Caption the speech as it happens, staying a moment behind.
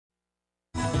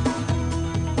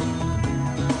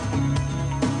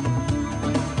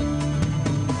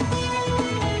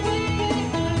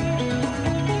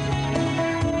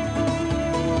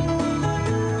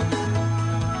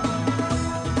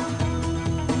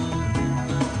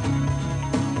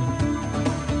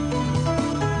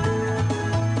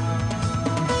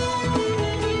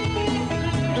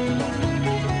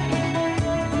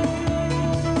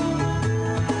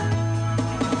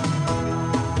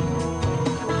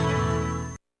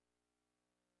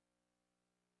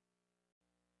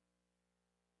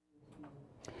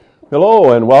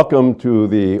Hello and welcome to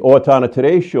the Owatonna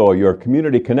Today Show, your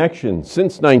community connection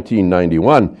since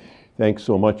 1991. Thanks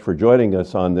so much for joining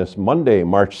us on this Monday,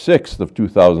 March 6th of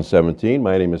 2017.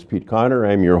 My name is Pete Connor.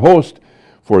 I'm your host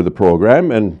for the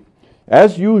program, and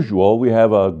as usual, we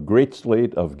have a great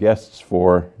slate of guests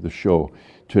for the show.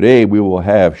 Today we will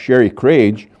have Cheri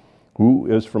Krejci, who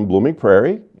is from Blooming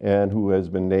Prairie and who has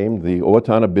been named the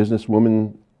Owatonna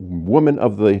Businesswoman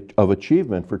of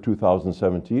Achievement for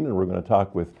 2017, and we're going to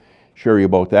talk with Cheri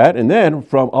about that. And then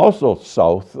from also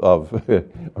south of,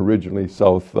 originally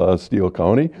South Steele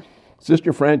County,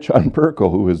 Sister Franchon Pirkl,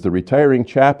 who is the retiring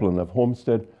chaplain of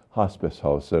Homestead Hospice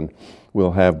House. And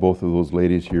we'll have both of those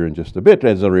ladies here in just a bit.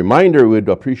 As a reminder, we'd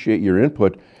appreciate your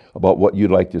input about what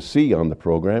you'd like to see on the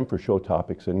program for show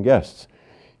topics and guests.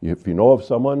 If you know of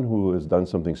someone who has done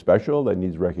something special that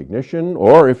needs recognition,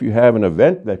 or if you have an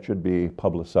event that should be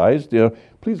publicized,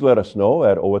 please let us know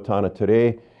at Owatonna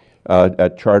Today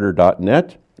at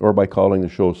charter.net, or by calling the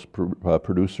show's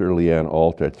producer,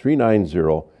 Leanne T at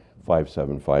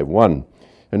 390-5751.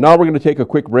 And now we're going to take a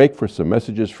quick break for some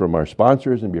messages from our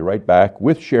sponsors and be right back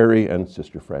with Cheri and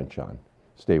Sister Franchon.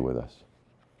 Stay with us.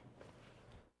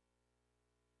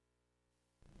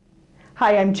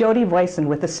 Hi, I'm Jody Voisin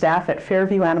with the staff at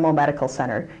Fairview Animal Medical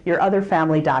Center, your other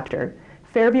family doctor.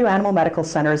 Fairview Animal Medical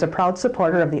Center is a proud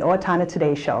supporter of the Owatonna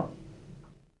Today Show.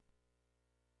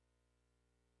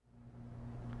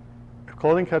 If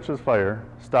clothing catches fire,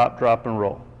 stop, drop, and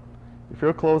roll. If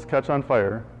your clothes catch on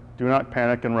fire, do not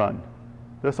panic and run.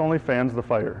 This only fans the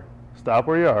fire. Stop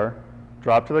where you are,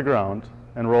 drop to the ground,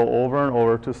 and roll over and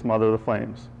over to smother the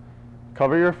flames.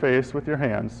 Cover your face with your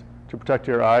hands to protect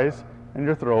your eyes and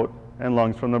your throat and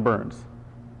lungs from the burns.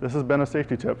 This has been a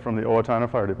safety tip from the Owatonna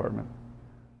Fire Department.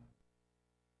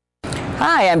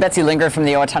 Hi, I'm Betsy Linger from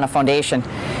the Owatonna Foundation.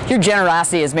 Your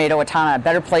generosity has made Owatonna a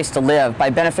better place to live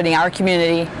by benefiting our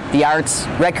community, the arts,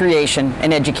 recreation,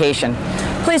 and education.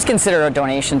 Please consider a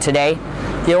donation today.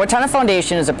 The Owatonna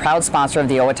Foundation is a proud sponsor of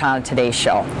the Owatonna Today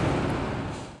Show.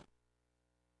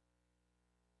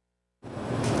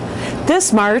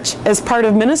 This March, as part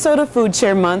of Minnesota Food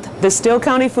Share Month, the Steele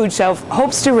County Food Shelf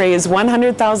hopes to raise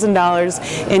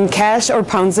 $100,000 in cash or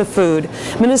pounds of food.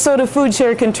 Minnesota Food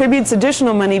Share contributes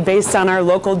additional money based on our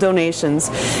local donations.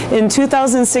 In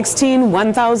 2016,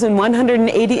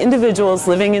 1,180 individuals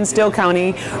living in Steele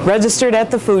County registered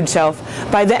at the food shelf.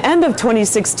 By the end of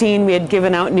 2016, we had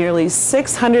given out nearly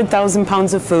 600,000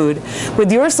 pounds of food. With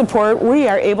your support, we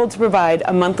are able to provide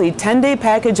a monthly 10-day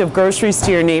package of groceries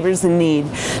to your neighbors in need.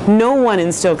 No one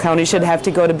in Steele County should have to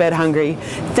go to bed hungry.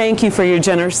 Thank you for your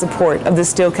generous support of the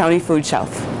Steele County Food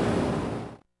Shelf.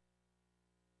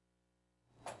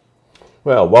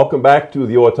 Well, welcome back to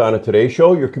the Owatonna Today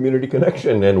Show, your community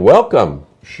connection, and welcome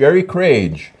Cheri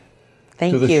Krejci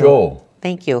to the show.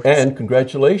 Thank you. And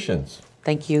congratulations.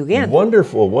 Thank you again.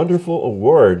 Wonderful, wonderful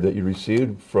award that you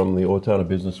received from the Owatonna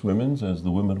Businesswomen as the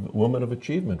Woman of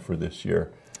Achievement for this year.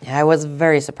 I was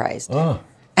very surprised.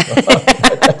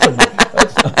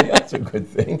 That's a good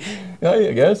thing, yeah,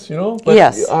 I guess, But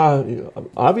yes.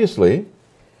 Obviously,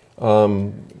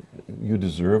 you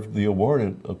deserved the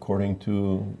award according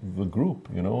to the group,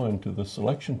 and to the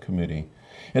selection committee.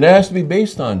 And it has to be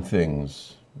based on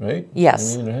things, right?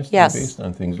 Yes. I mean, it has to be based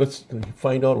on things. Let's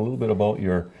find out a little bit about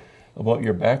your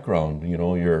background.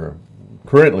 You're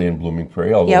currently in Blooming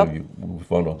Prairie, although we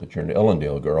found out that you're an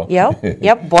Ellendale girl.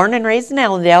 Yep. Born and raised in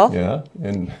Ellendale. Yeah,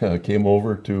 and came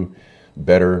over to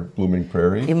better Blooming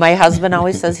Prairie. My husband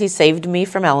always says he saved me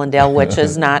from Ellendale, which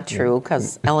is not true,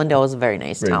 because Ellendale is a very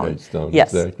nice town. Very nice town,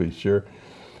 yes. Exactly, sure.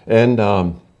 And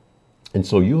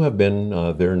so you have been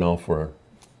there now for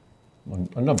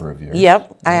a number of years.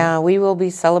 Yep. We will be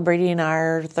celebrating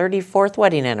our 34th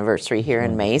wedding anniversary here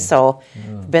in May, so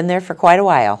been there for quite a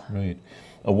while. Right.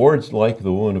 Awards like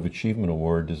the Woman of Achievement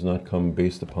Award does not come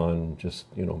based upon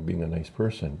just, being a nice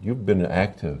person. You've been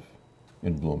active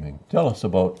in Blooming. Tell us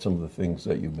about some of the things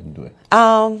that you've been doing.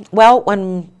 Well,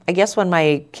 when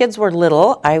my kids were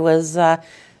little, I was a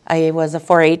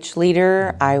 4-H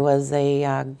leader. I was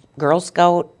a Girl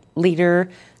Scout leader,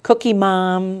 cookie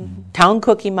mom, town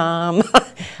cookie mom.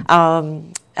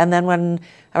 And then when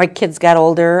my kids got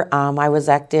older, I was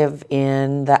active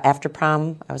in the after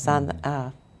prom. I was on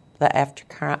the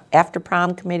after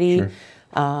prom committee. Sure.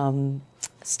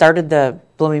 Started the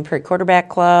Blooming Prairie Quarterback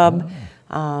Club.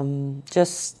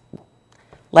 Just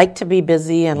like to be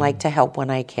busy and like to help when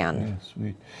I can. Yeah,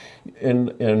 sweet. And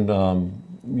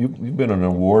you've been an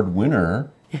award winner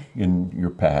in your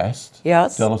past.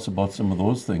 Yes. Tell us about some of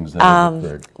those things that have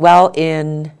occurred. Well,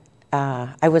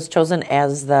 I was chosen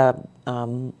as the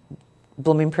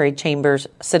Blooming Prairie Chamber's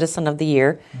Citizen of the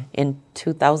Year in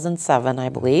 2007, I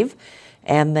believe.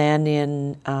 And then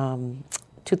in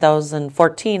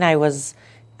 2014, I was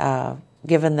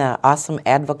given the Awesome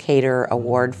Advocator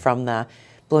Award from the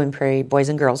Blooming Prairie Boys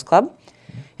and Girls Club.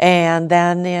 And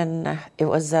then it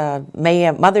was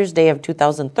Mother's Day of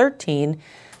 2013,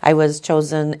 I was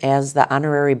chosen as the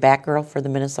honorary Batgirl for the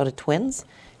Minnesota Twins.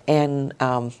 And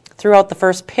throughout the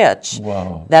first pitch,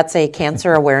 wow. That's a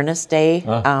Cancer Awareness Day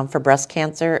for breast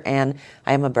cancer, and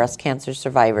I am a breast cancer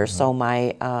survivor. So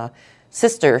my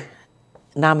sister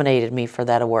nominated me for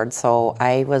that award. So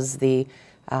I was the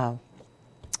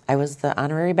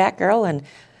honorary Batgirl, and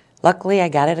luckily I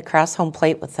got it across home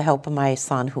plate with the help of my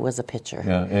son, who was a pitcher.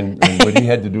 Yeah, and what he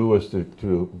had to do was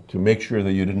to make sure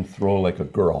that you didn't throw like a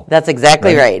girl. That's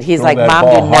exactly right. He's throw like, Mom,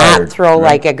 do not throw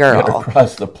like a girl. Get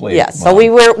across the plate. Yeah, so we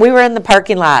were in the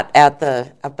parking lot up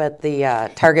at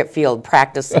the Target field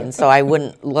practicing, so I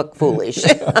wouldn't look foolish.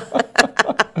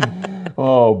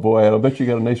 Oh boy, I bet you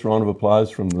got a nice round of applause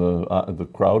from the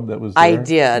crowd that was there. I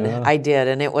did,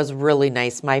 and it was really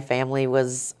nice. My family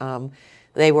was,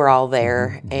 they were all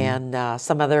there, and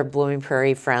some other Blooming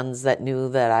Prairie friends that knew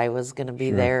that I was going to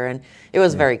be there, and it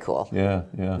was very cool. Yeah.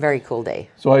 Very cool day.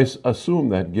 So I assume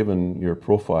that given your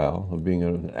profile of being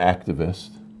an activist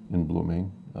in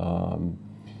Blooming,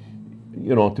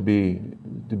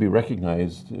 to be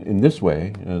recognized in this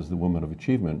way as the Woman of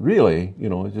Achievement, really,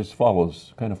 it just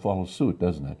kind of follows suit,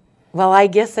 doesn't it? Well, I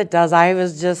guess it does. I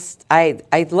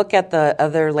look at the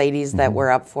other ladies that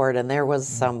were up for it, and there was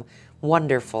some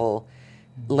wonderful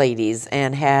ladies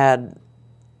and had,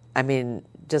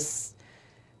 just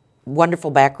wonderful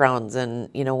backgrounds. And,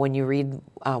 when you read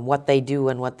what they do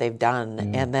and what they've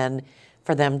done, and then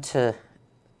for them to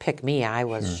pick me, I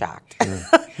was shocked.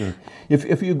 Sure.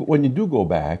 When you do go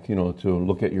back, to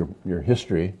look at your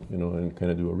history, and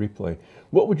kind of do a replay,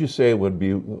 what would you say would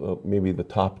be maybe the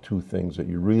top two things that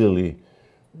you're really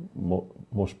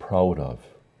most proud of?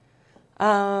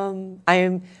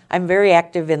 I'm very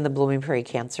active in the Blooming Prairie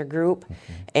Cancer Group,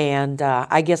 and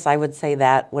I guess I would say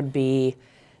that would be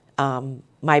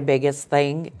my biggest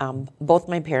thing. Both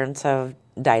my parents have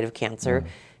died of cancer,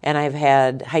 and I've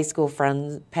had high school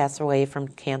friends pass away from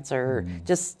cancer,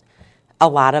 just a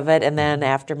lot of it. And then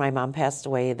after my mom passed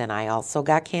away, then I also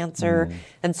got cancer,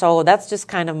 and so that's just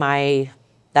kind of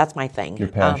that's my thing. Your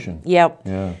passion. Yep.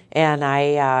 Yeah.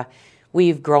 And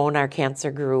we've grown our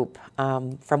cancer group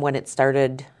from when it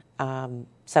started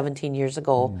 17 years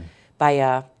ago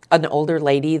by an older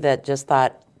lady that just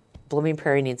thought Blooming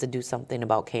Prairie needs to do something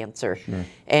about cancer. Sure.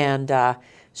 And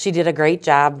she did a great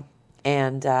job,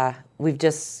 and we've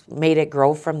just made it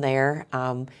grow from there.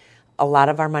 A lot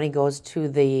of our money goes to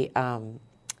the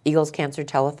Eagles Cancer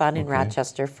Telethon in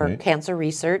Rochester for cancer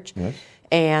research,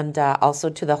 and also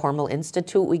to the Hormel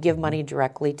Institute. We give money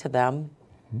directly to them.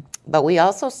 But we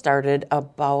also started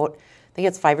about, I think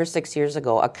it's 5 or 6 years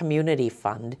ago, a community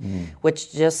fund, which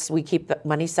we keep the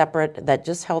money separate, that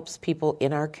just helps people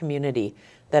in our community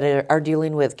that are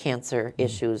dealing with cancer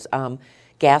issues.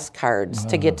 Gas cards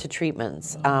to get to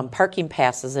treatments, parking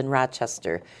passes in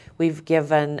Rochester. We've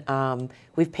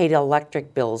paid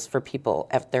electric bills for people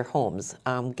at their homes,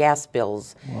 gas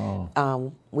bills.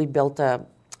 Wow. We built a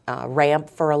ramp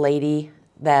for a lady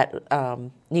that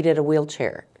needed a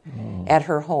wheelchair at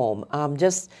her home.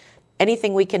 Just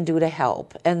anything we can do to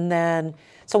help. And then,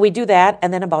 so we do that,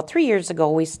 and then about 3 years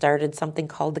ago, we started something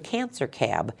called the Cancer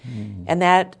Cab. And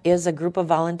that is a group of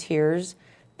volunteers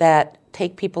that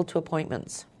take people to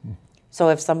appointments. So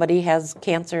if somebody has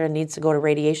cancer and needs to go to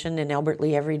radiation in Albert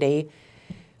Lea every day,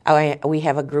 we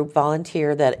have a group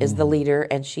volunteer that is the leader,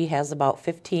 and she has about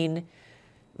 15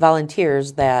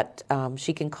 volunteers that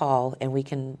she can call, and we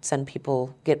can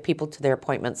get people to their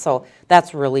appointments. So that's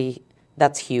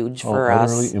huge for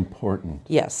us. Really important.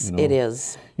 Yes, it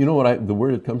is. You know what? The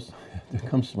word that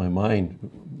comes to my mind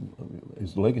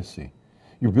is legacy.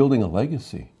 You're building a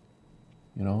legacy.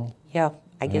 Yeah,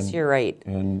 I guess you're right.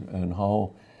 And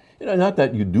how, not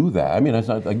that you do that. I mean, that's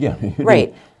not, again,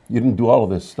 you didn't do all of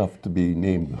this stuff to be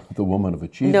named the Woman of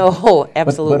Achievement. No,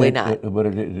 absolutely not. But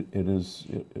it is,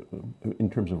 in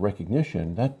terms of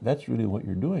recognition, that's really what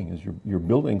you're doing, is you're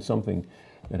building something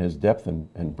that has depth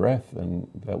and breadth, and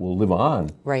that will live on.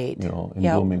 Right. In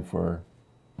Blooming for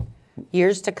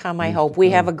years to come, I hope. We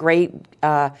have a great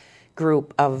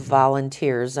group of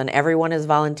volunteers, and everyone is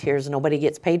volunteers. Nobody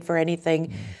gets paid for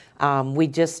anything. We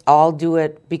just all do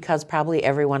it because probably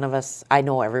I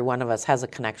know every one of us has a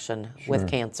connection with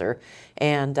cancer.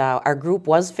 And our group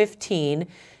was 15,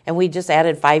 and we just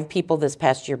added 5 people this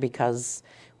past year because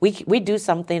we do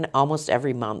something almost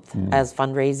every month as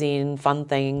fundraising, fun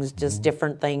things, just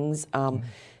different things.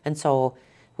 And so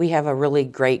we have a really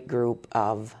great group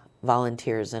of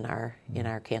volunteers in our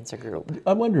cancer group.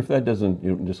 I wonder if that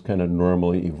doesn't just kind of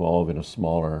normally evolve in a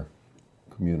smaller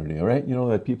community, all right?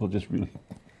 That people just really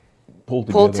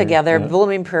pull together. Yeah.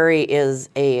 Blooming Prairie is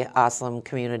a awesome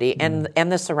community, and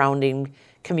the surrounding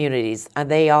communities.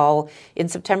 They all, in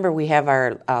September we have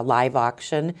our live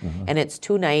auction, and it's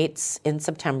 2 nights in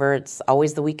September. It's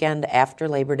always the weekend after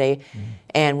Labor Day,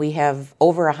 and we have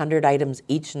over 100 items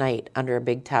each night under a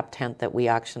big top tent that we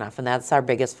auction off, and that's our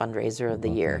biggest fundraiser of the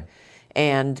year.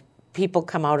 And people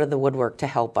come out of the woodwork to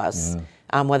help us,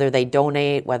 whether they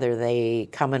donate, whether they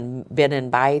come and bid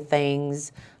and buy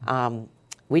things.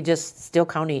 Steele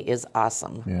County is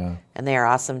awesome, and they are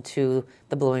awesome to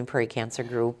the Blooming Prairie Cancer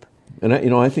Group. And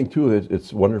I think too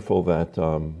it's wonderful that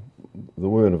the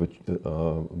women of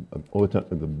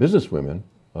the business women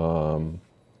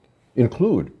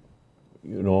include,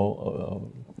 Blooming,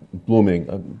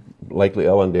 likely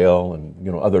Ellendale, and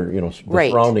other the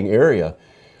surrounding area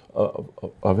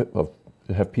of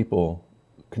have people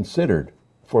considered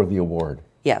for the award.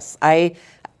 Yes, I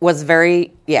was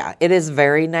it is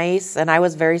very nice, and I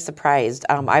was very surprised.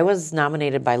 I was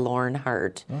nominated by Lauren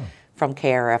Hart from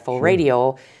KRFO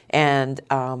Radio, and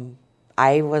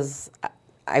I was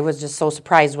just so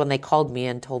surprised when they called me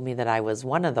and told me that I was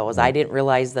one of those. I didn't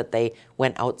realize that they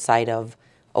went outside of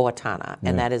Owatonna,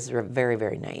 and that is very,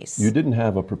 very nice. You did not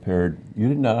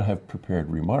have prepared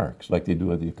remarks like they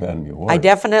do at the Academy Awards. I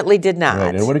definitely did not.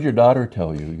 Right. And what did your daughter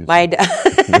tell you?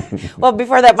 Well,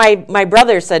 before that, my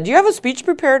brother said, "Do you have a speech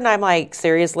prepared?" And I'm like,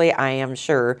 "Seriously, I am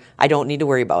sure. I don't need to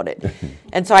worry about it."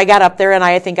 And so I got up there, and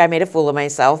I think I made a fool of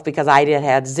myself because I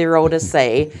had zero to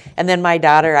say. And then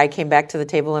I came back to the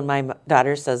table, and my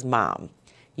daughter says, "Mom,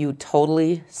 you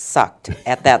totally sucked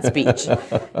at that speech."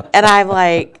 And I'm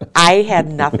like, I had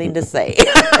nothing to say.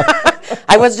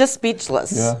 I was just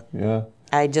speechless. Yeah.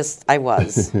 I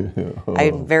was.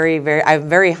 I'm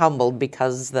very humbled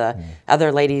because the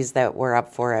other ladies that were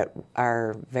up for it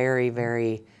are very,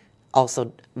 very,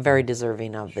 also very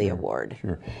deserving of the award.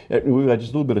 Sure. We've got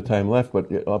just a little bit of time left,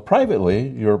 but privately,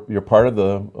 you're part of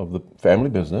the family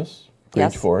business,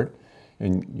 Grange Ford.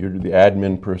 And you're the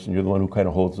admin person. You're the one who kind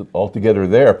of holds it all together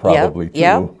there, probably,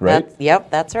 too, right?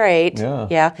 That's right.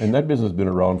 Yeah. And that business has been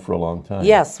around for a long time.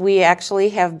 Yes, we actually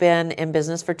have been in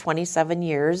business for 27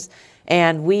 years.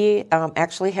 And we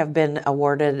actually have been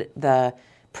awarded the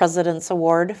President's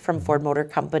Award from Ford Motor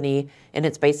Company, and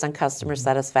it's based on customer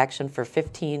satisfaction for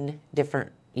 15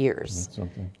 different years. That's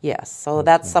something. Yes, so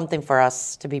that's something for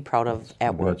us to be proud of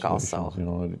at work also.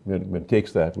 It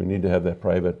takes that. We need to have that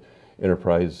private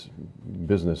enterprise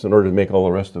business in order to make all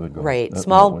the rest of it go. Right,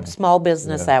 small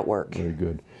business at work. Very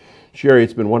good. Cheri,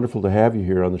 it's been wonderful to have you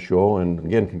here on the show, and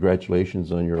again,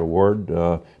 congratulations on your award.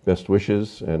 Best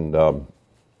wishes, and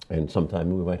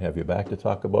sometime we might have you back to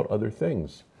talk about other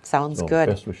things. Sounds good.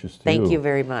 Best wishes to you. Thank you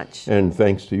very much. And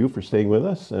thanks to you for staying with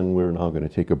us, and we're now going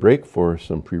to take a break for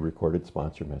some pre-recorded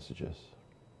sponsor messages.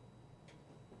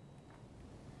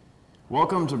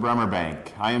 Welcome to Bremer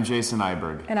Bank. I am Jason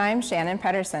Iberg. And I'm Shannon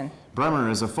Pedersen. Bremer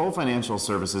is a full financial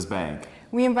services bank.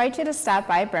 We invite you to stop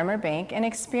by Bremer Bank and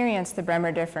experience the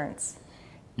Bremer difference.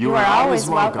 You are always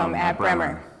welcome at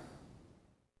Bremer. I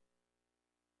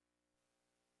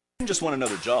didn't just want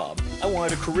another job, I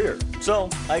wanted a career, so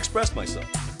I expressed myself.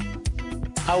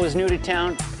 I was new to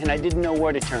town and I didn't know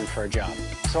where to turn for a job,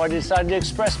 so I decided to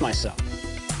express myself.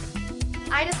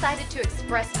 I decided to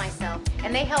express myself,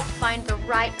 and they helped find the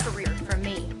right career for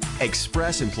me.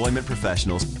 Express Employment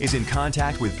Professionals is in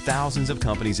contact with thousands of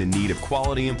companies in need of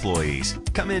quality employees.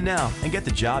 Come in now and get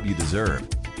the job you deserve.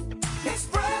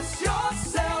 Express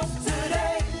yourself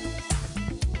today.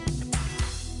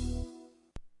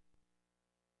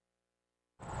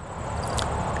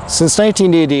 Since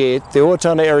 1988, the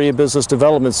Owatonna Area Business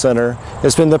Development Center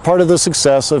has been the part of the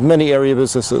success of many area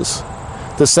businesses.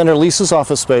 The center leases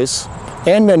office space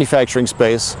and manufacturing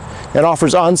space and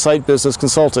offers on-site business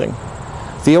consulting.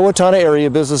 The Owatonna Area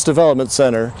Business Development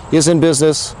Center is in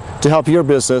business to help your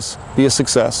business be a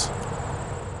success.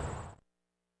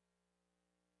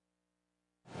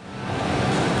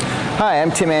 Hi,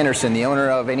 I'm Tim Anderson, the owner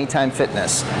of Anytime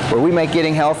Fitness, where we make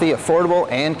getting healthy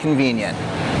affordable and convenient.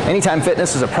 Anytime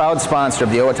Fitness is a proud sponsor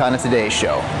of the Owatonna Today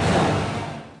Show.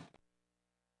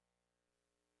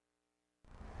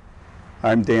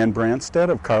 I'm Dan Branstead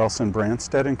of Carlson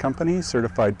Branstead & Company,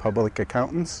 Certified Public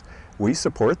Accountants. We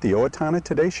support the Owatonna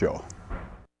Today Show.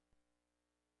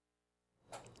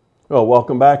 Well,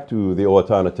 welcome back to the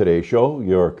Owatonna Today Show,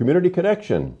 your community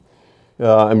connection.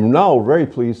 I'm now very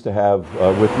pleased to have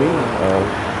with me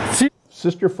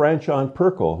Sister Franchon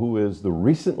Pirkl, who is the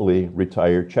recently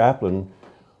retired chaplain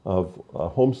of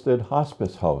Homestead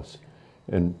Hospice House.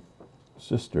 And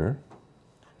Sister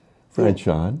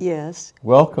Franchon. Yes.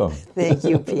 Welcome. Thank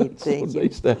you, Pete. Thank you.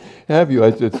 Nice to have you.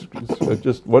 It's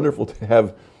just wonderful to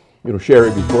have,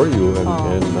 Cheri before you,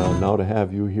 and now to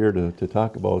have you here to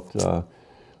talk about.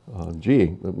 We could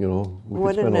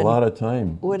spend a lot of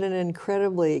time. What an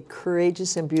incredibly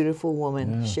courageous and beautiful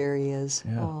woman Cheri is.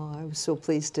 Yeah. Oh, I was so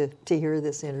pleased to hear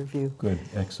this interview. Good,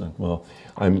 excellent. Well,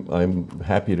 I'm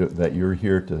happy that you're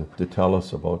here to tell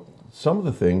us about some of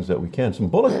the things that we can, some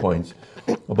bullet points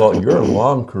about your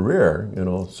long career.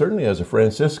 Certainly as a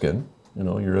Franciscan,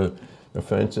 you're a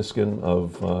Franciscan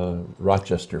of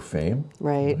Rochester fame,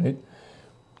 right?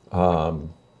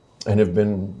 And have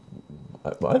been.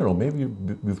 I don't know, maybe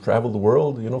you've traveled the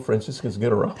world. Franciscans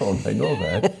get around. I know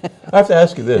that. I have to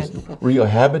ask you this. Were you a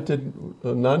habited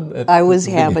nun? I was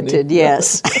habited,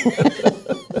 yes.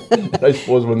 I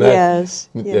suppose when that... Yes.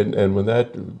 And when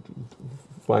that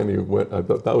finally went, I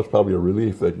thought that was probably a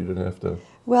relief that you didn't have to...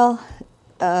 Well,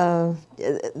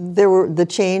 the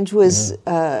change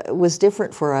was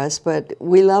different for us, but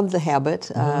we loved the habit.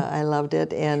 I loved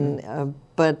it, and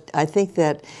but I think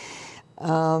that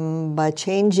by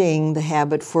changing the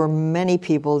habit for many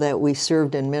people that we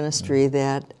served in ministry,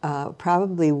 that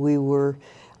probably we were,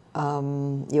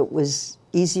 it was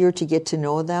easier to get to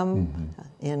know them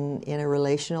in a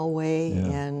relational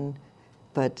way,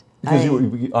 but because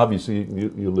you obviously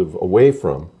you live away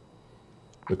from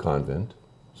the convent,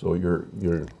 so you're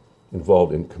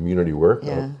involved in community work,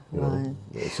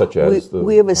 such as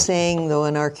we have a saying though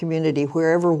in our community: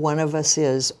 wherever one of us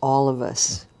is, all of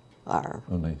us are.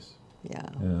 Oh, nice.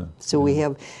 Yeah. So we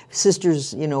have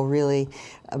sisters, really,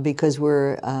 because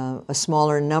we're a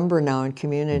smaller number now in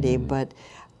community, but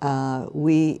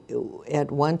we, at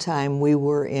one time, we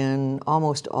were in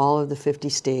almost all of the 50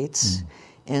 states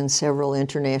and several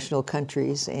international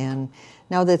countries, and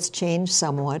now that's changed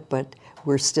somewhat, but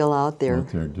we're still out there. Out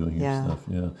there doing your stuff,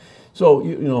 So,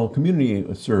 community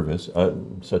service,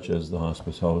 such as the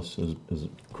Hospice House, is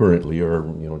currently, or,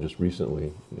 just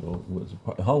recently,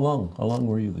 how long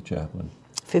were you the chaplain?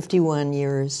 51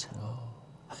 years.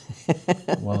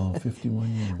 Wow,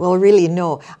 51 years. Well, really,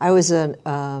 no. I was a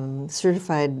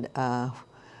certified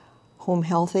home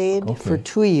health aide for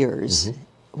 2 years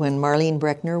when Marlene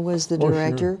Breckner was the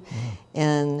director,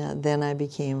 and then I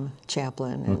became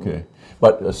chaplain. Okay,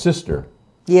 but a sister?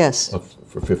 Yes.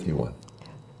 For 51?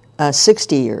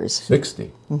 60 years.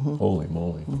 60? Holy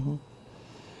moly.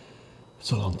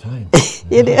 It's a long time.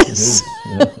 It is.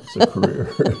 Yeah, it's a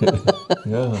career.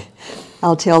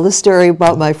 I'll tell the story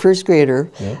about my first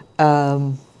grader.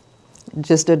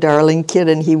 Just a darling kid,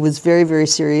 and he was very, very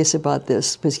serious about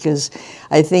this because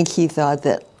I think he thought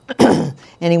that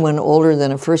anyone older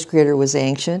than a first grader was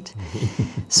ancient.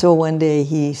 So one day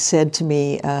he said to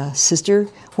me, "Sister,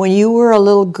 when you were a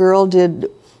little girl, did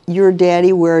your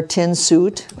daddy wear a tin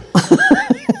suit?"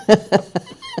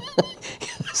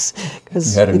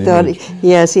 Because he thought,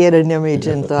 he had an image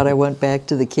and thought I went back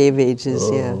to the cave ages.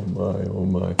 Oh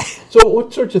my! So,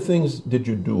 what sorts of things did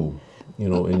you do,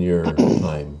 in your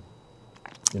time?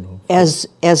 As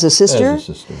a sister. As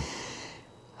a sister.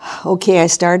 Okay, I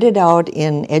started out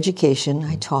in education.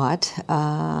 I taught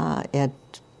at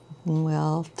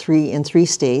three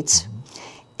states,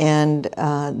 and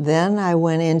then I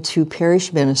went into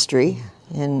parish ministry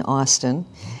in Austin.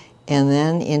 And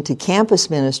then into campus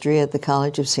ministry at the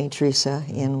College of St. Teresa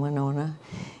in Winona,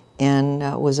 and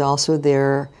was also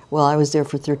there, I was there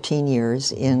for 13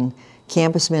 years in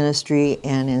campus ministry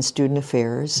and in student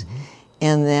affairs.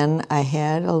 And then I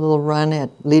had a little run at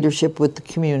leadership with the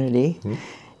community.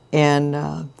 And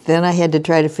then I had to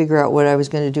try to figure out what I was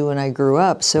going to do when I grew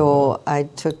up. So I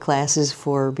took classes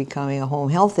for becoming a home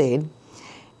health aide,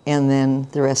 and then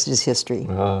the rest is history.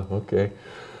 Okay.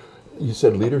 You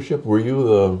said leadership. Were you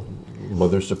the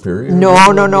Mother Superior? No,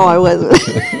 I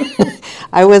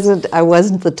wasn't. I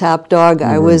wasn't the top dog.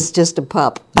 I was just a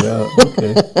pup. Yeah.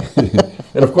 Okay.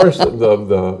 And of course,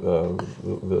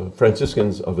 the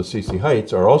Franciscans of Assisi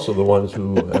Heights are also the ones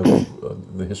who have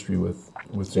the history with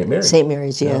St. Mary's. St.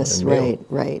 Mary's, yes, right.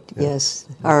 Yeah. Yes,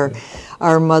 our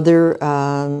mother,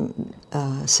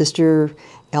 Sister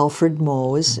Alfred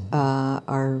Mose,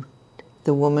 the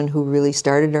woman who really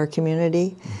started our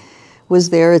community, was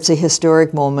there. It's a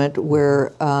historic moment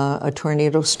where a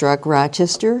tornado struck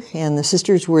Rochester, and the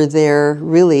sisters were there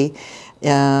really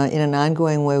in an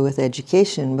ongoing way with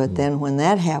education. But then when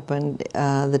that happened,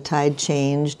 the tide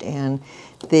changed, and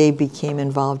they became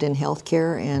involved in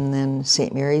healthcare. And then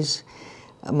St. Mary's,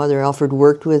 Mother Alfred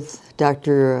worked with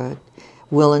Dr.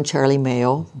 Will and Charlie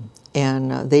Mayo,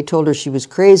 And they told her she was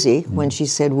crazy when she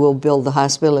said, we'll build the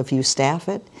hospital if you staff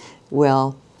it.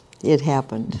 Well, it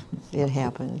happened. It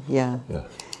happened, yeah.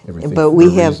 But we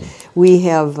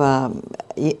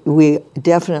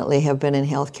definitely have been in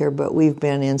healthcare, but we've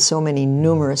been in so many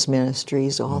numerous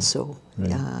ministries also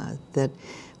that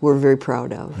we're very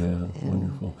proud of. Yeah,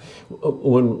 wonderful.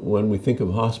 When we think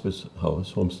of Hospice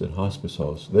House, Homestead Hospice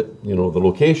House, that, you know, the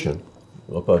location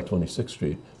up on 26th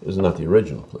Street is not the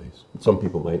original place. Some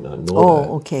people might not know that.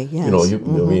 Oh, okay, yes. You know,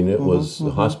 I mean, it was,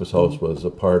 the Hospice House was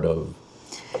a part of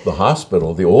the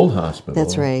hospital, the old hospital.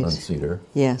 That's right. On Cedar.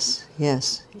 Yes,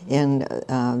 yes. And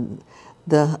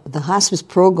the hospice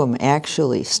program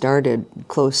actually started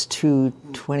close to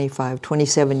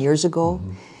 27 years ago,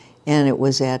 and it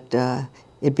was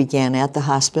it began at the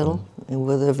hospital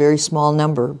with a very small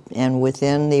number and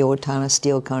within the Owatonna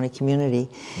Steele County community.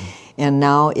 And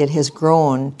now it has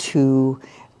grown to,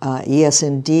 yes,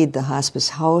 indeed, the Hospice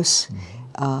House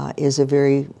is a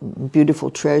very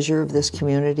beautiful treasure of this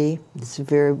community. It's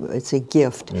a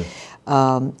gift.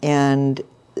 And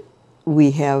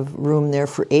we have room there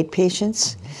for 8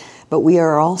 patients, but we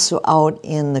are also out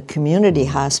in the community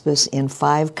hospice in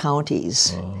 5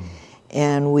 counties.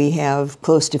 And we have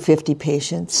close to 50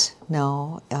 patients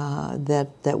now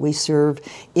that we serve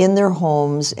in their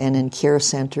homes and in care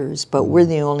centers, but we're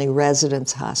the only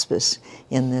residence hospice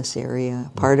in this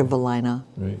area, part of Valina.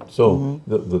 Right. So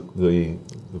the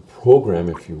program,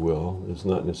 if you will, is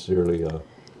not necessarily a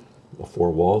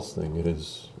 4 walls thing. It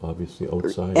is obviously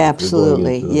outside.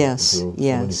 Absolutely, yes.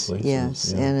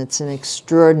 And it's an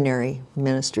extraordinary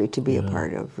ministry to be a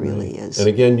part of, really is. And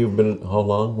again, you've been, how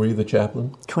long? Were you the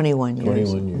chaplain? 21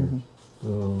 years. 21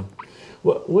 years.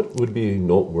 What would be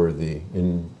noteworthy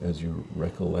as you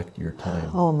recollect your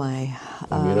time? Oh my.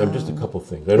 I mean, I'm just a couple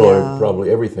things. I know probably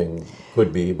everything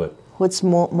could be, but. What's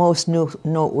most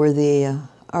noteworthy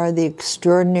are the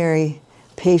extraordinary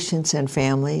patients and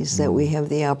families that we have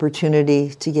the opportunity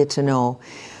to get to know.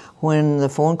 When the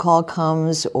phone call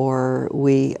comes or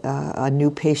a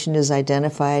new patient is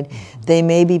identified, they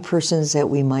may be persons that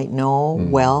we might know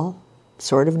well,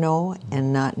 sort of know,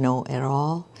 and not know at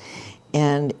all.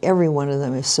 And every one of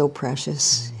them is so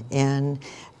precious. And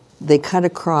they cut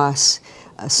across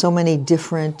so many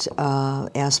different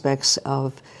aspects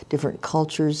of different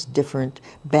cultures, different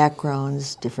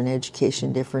backgrounds, different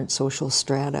education, different social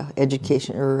strata,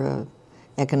 education or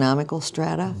economical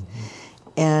strata.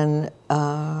 And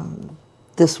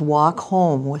this walk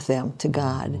home with them to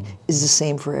God is the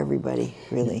same for everybody,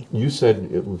 really. You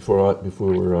said before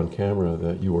we were on camera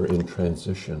that you were in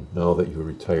transition. Now that you're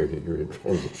retired, you're in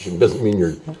transition. Doesn't mean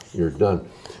you're done.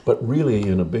 But really,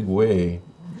 in a big way,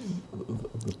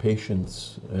 the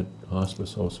patients at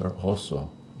Hospice House are also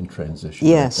in transition.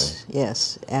 Yes,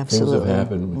 yes, absolutely. Things have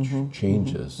happened which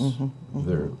changes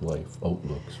their life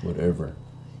outlooks, whatever.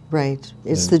 Right.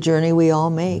 It's the journey we all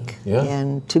make.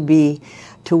 And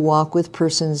to walk with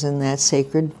persons in that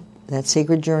sacred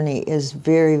journey is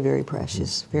very, very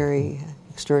precious, very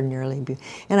extraordinarily beautiful.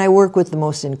 And I work with the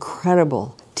most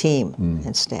incredible team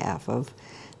and staff of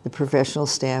the professional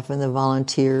staff and the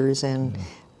volunteers, and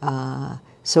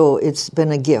so it's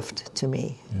been a gift to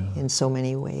me in so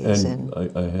many ways. And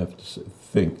I have to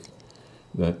think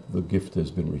that the gift has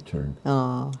been returned.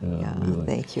 Oh, really.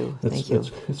 Thank you.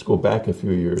 Let's go back a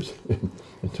few years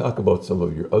and talk about some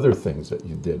of your other things that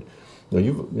you did. Now,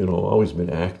 you've always been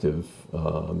active,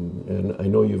 and I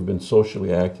know you've been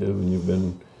socially active, and you've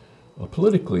been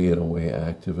politically, in a way,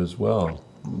 active as well.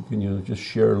 Can you just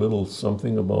share a little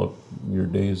something about your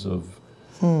days of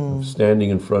standing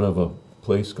in front of a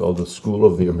place called the School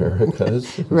of the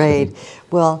Americas? Right.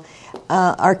 Well,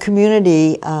 our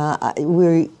community,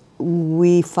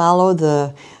 we follow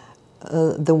the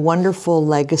wonderful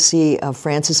legacy of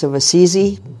Francis of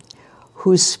Assisi,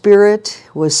 whose spirit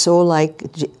was so like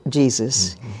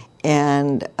Jesus,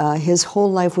 and his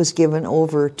whole life was given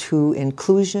over to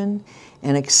inclusion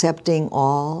and accepting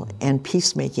all and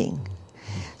peacemaking.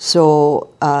 So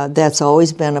that's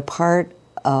always been a part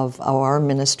of our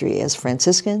ministry as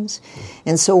Franciscans.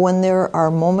 And so when there are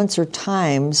moments or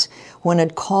times when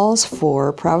it calls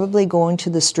for probably going to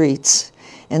the streets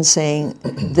and saying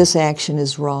this action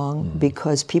is wrong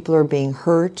because people are being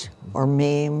hurt or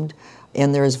maimed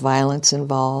and there's violence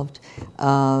involved.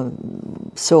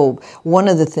 So one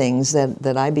of the things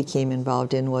that I became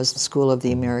involved in was the School of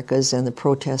the Americas and the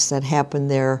protests that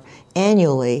happened there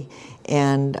annually.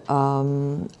 And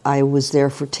I was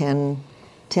there for 10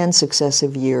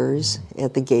 successive years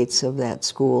at the gates of that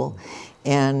school.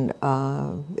 And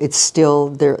it's still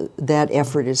there. That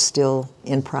effort is still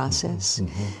in process,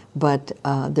 but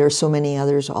there are so many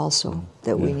others also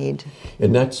that we need.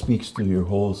 And that speaks to your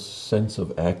whole sense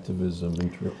of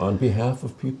activism on behalf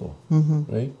of people,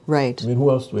 right? Right. I mean,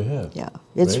 who else do we have? Yeah,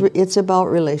 it's about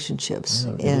relationships,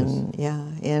 and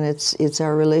it's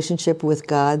our relationship with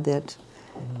God that,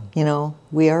 you know,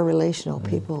 we are relational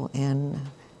people, and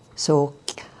so.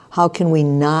 How can we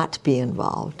not be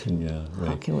involved? Yeah, right.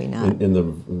 How can we not? In the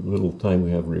little time we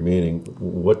have remaining,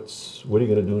 what are you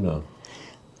going to do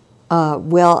now?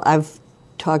 Well, I've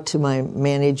talked to my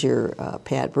manager,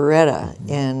 Pat Beretta,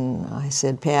 and I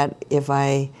said, Pat, if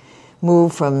I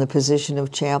move from the position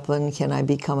of chaplain, can I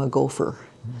become a gopher?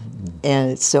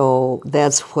 And so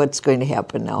that's what's going to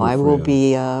happen now. I will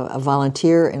be a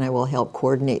volunteer, and I will help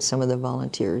coordinate some of the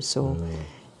volunteers. So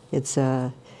it's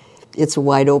a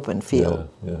wide open field.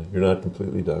 Yeah, you're not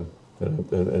completely done,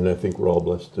 and I think we're all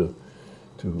blessed to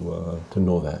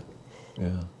know that.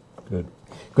 Yeah,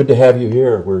 good to have you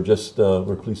here. We're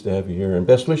pleased to have you here, and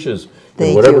best wishes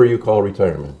in whatever you call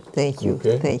retirement. Thank you.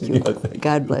 Okay? Thank you.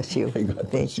 God bless you.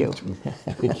 Thank you.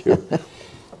 Thank you.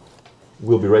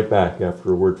 We'll be right back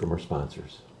after a word from our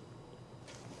sponsors.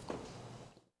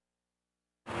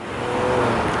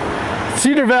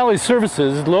 Cedar Valley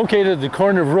Services, located at the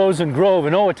corner of Rose and Grove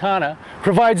in Owatonna,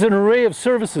 provides an array of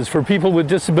services for people with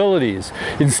disabilities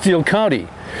in Steele County.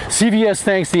 CVS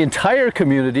thanks the entire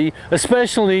community,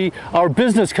 especially our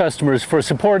business customers, for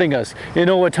supporting us in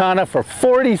Owatonna for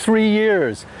 43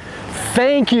 years.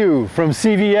 Thank you from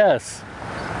CVS.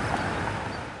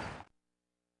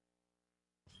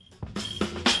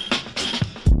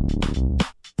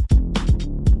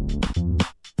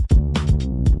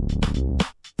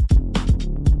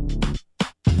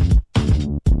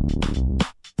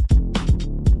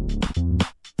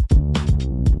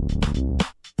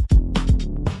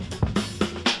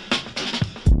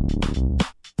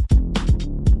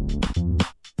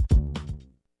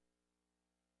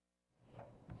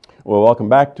 Well, welcome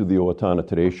back to the Owatonna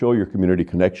Today Show, your community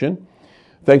connection.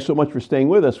 Thanks so much for staying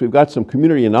with us. We've got some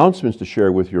community announcements to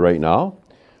share with you right now.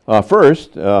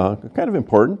 First, kind of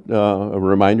important, a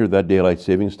reminder that daylight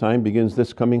savings time begins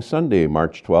this coming Sunday,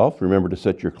 March 12th. Remember to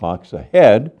set your clocks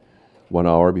ahead 1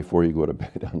 hour before you go to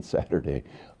bed on Saturday.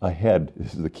 Ahead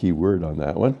is the key word on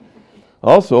that one.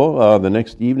 Also, the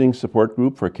next evening support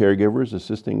group for caregivers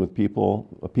assisting with people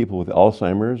with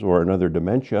Alzheimer's or another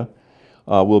dementia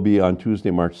will be on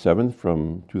Tuesday, March 7th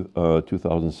from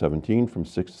 2017 from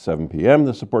 6 to 7 p.m.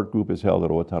 The support group is held at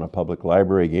Owatonna Public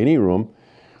Library Gainey Room,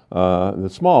 the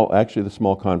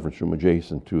small conference room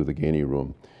adjacent to the Gainey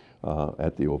Room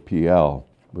at the OPL.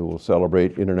 We will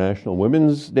celebrate International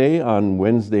Women's Day on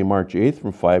Wednesday, March 8th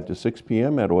from 5 to 6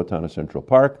 p.m. at Owatonna Central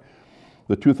Park.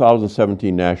 The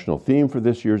 2017 national theme for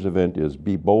this year's event is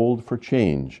Be Bold for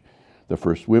Change. The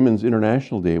first Women's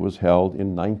International Day was held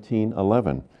in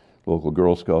 1911. Local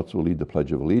Girl Scouts will lead the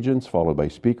Pledge of Allegiance, followed by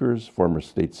speakers, former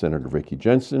State Senator Vicki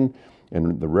Jensen,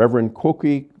 and the Reverend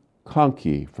Koki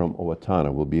Conkey from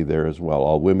Owatonna will be there as well.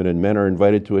 All women and men are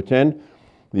invited to attend.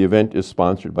 The event is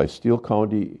sponsored by Steele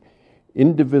County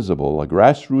Indivisible, a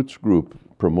grassroots group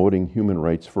promoting human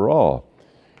rights for all.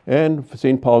 And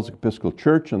St. Paul's Episcopal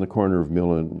Church on the corner of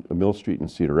Mill Street and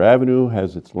Cedar Avenue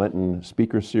has its Lenten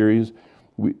speaker series,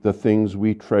 The Things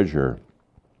We Treasure,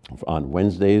 on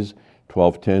Wednesdays,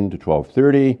 12:10 to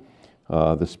 12:30.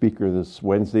 The speaker this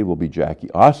Wednesday will be Jackie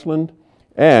Osland,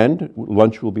 and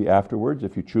lunch will be afterwards,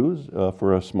 if you choose,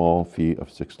 for a small fee of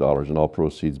 $6. And all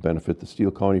proceeds benefit the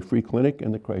Steele County Free Clinic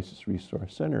and the Crisis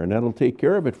Resource Center. And that'll take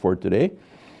care of it for today.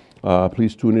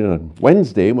 Please tune in on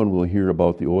Wednesday when we'll hear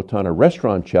about the Owatonna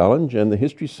Restaurant Challenge and the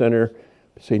History Center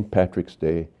St. Patrick's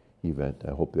Day event.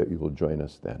 I hope that you will join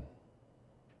us then.